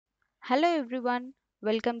Hello everyone,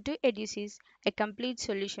 welcome to EduSys, a complete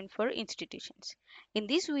solution for institutions. In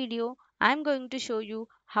this video, I am going to show you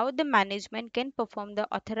how the management can perform the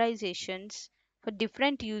authorizations for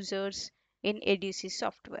different users in EduSys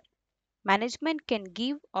software. Management can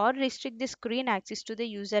give or restrict the screen access to the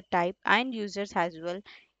user type and users as well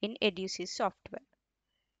in EduSys software.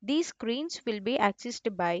 These screens will be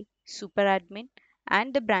accessed by superadmin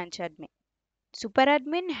and the branch admin.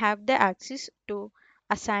 Superadmin have the access to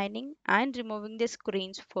assigning and removing the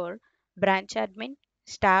screens for branch admin,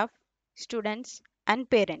 staff, students, and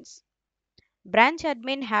parents. Branch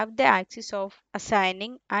admin have the access of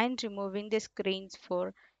assigning and removing the screens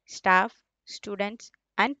for staff, students,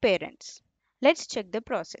 and parents. Let's check the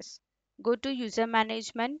process. Go to user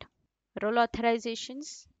management, role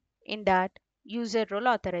authorizations. In that, user role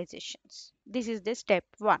authorizations. This is the step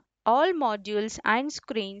 1. All modules and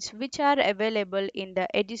screens which are available in the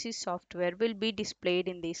EduSys software will be displayed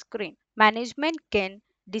in the screen. Management can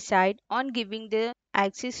decide on giving the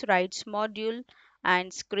access rights module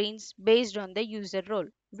and screens based on the user role.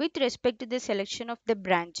 With respect to the selection of the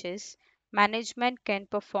branches, management can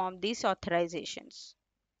perform these authorizations.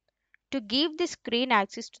 To give the screen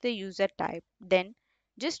access to the user type, then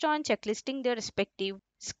just on checklisting the respective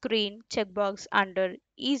screen checkbox under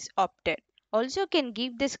is opted. Also can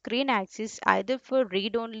give the screen access either for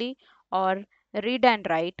read only or read and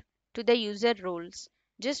write to the user roles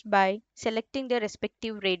just by selecting the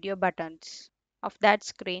respective radio buttons of that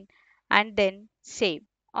screen and then save.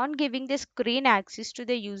 On giving the screen access to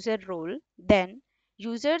the user role, then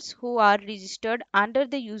users who are registered under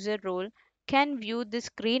the user role can view the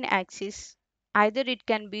screen access. Either it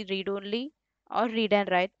can be read only or read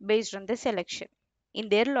and write based on the selection in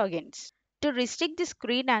their logins. To restrict the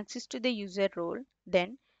screen access to the user role,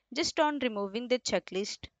 then just on removing the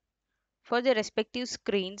checklist for the respective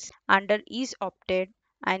screens under is opted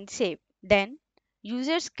and save. Then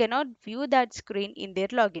users cannot view that screen in their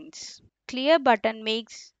logins. Clear button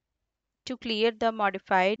makes to clear the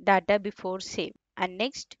modified data before save. And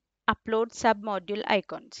next, upload submodule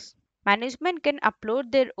icons. Management can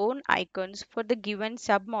upload their own icons for the given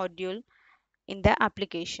submodule in the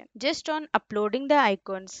application. Just on uploading the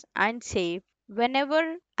icons and save,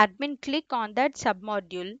 whenever admin click on that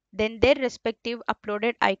submodule, then their respective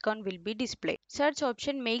uploaded icon will be displayed. Search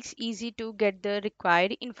option makes easy to get the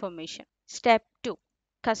required information. Step 2.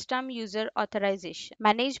 Custom user authorization.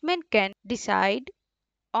 Management can decide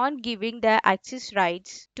on giving the access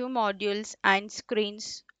rights to modules and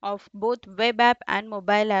screens of both web app and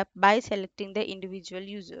mobile app by selecting the individual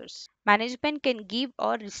users. Management can give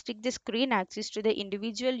or restrict the screen access to the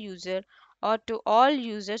individual user or to all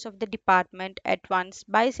users of the department at once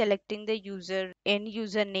by selecting the user in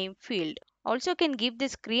username field. Also can give the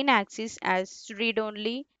screen access as read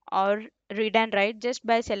only or read and write just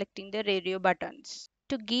by selecting the radio buttons.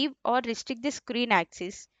 To give or restrict the screen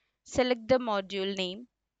access, select the module name,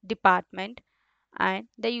 department, and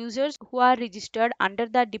the users who are registered under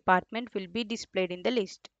that department will be displayed in the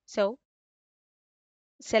list. So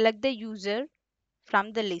select the user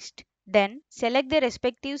from the list. Then select the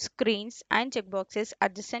respective screens and checkboxes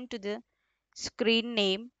adjacent to the screen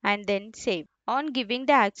name and then save. On giving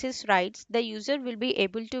the access rights, the user will be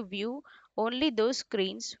able to view only those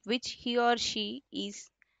screens which he or she is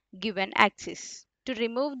given access. To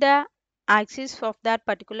remove the access of that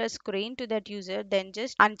particular screen to that user, then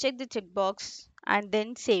just uncheck the checkbox and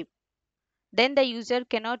then save. Then the user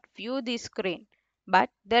cannot view the screen, but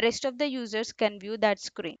the rest of the users can view that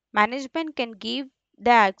screen. Management can give the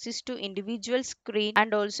access to individual screen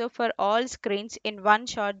and also for all screens in one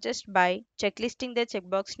shot just by checklisting the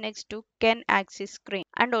checkbox next to can access screen.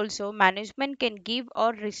 And also management can give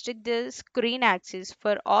or restrict the screen access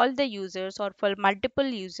for all the users or for multiple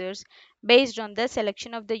users based on the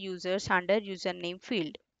selection of the users under username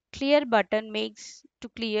field. Clear button makes to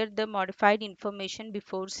clear the modified information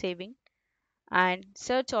before saving, and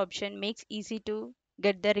search option makes easy to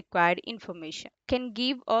get the required information. Can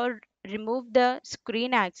give or remove the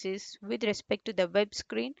screen access with respect to the web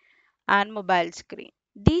screen and mobile screen.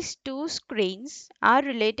 These two screens are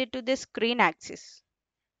related to the screen access.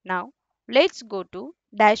 Now let's go to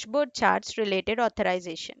dashboard charts related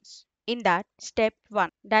authorizations. In that, step 1,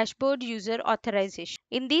 dashboard user authorization.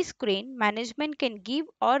 In this screen, management can give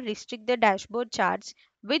or restrict the dashboard charts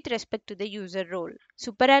with respect to the user role.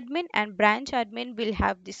 Superadmin and branch admin will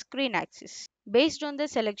have the screen access. Based on the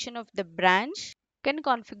selection of the branch, can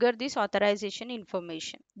configure this authorization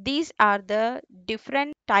information. These are the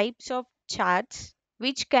different types of charts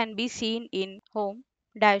which can be seen in home,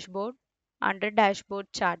 dashboard, under dashboard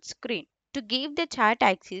chart screen. To give the chart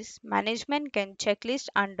access, management can checklist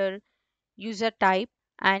under user type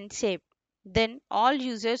and save. Then all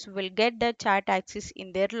users will get the chat access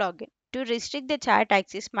in their login. To restrict the chat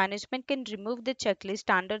access, management can remove the checklist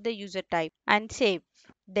under the user type and save.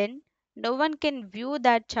 Then no one can view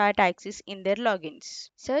that chat access in their logins.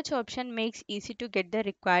 Search option makes easy to get the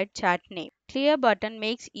required chat name. Clear button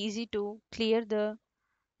makes easy to clear the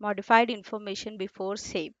modified information before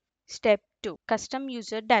save. Step 2. Custom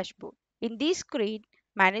user dashboard. In this screen,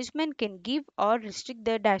 management can give or restrict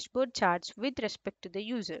the dashboard charts with respect to the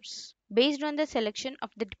users. Based on the selection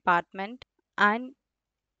of the department and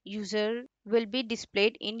user will be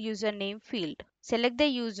displayed in username field. Select the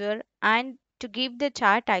user and to give the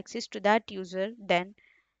chart access to that user, then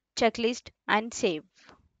checklist and save.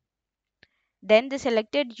 Then the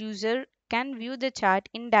selected user can view the chart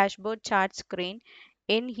in dashboard chart screen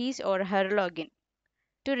in his or her login.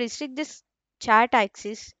 To restrict this chart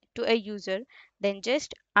access to a user, then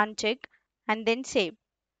just uncheck and then save.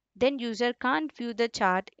 Then user can't view the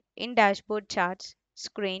chart in dashboard charts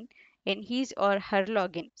screen in his or her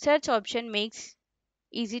login. Search option makes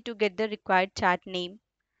easy to get the required chart name,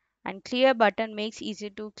 and clear button makes easy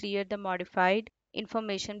to clear the modified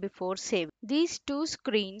information before save. These two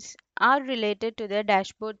screens are related to the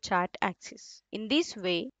dashboard chart access. In this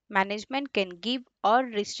way, management can give or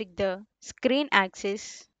restrict the screen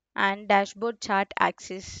access and dashboard chart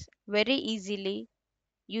access very easily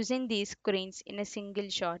using these screens in a single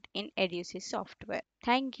shot in EduSys software.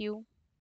 Thank you.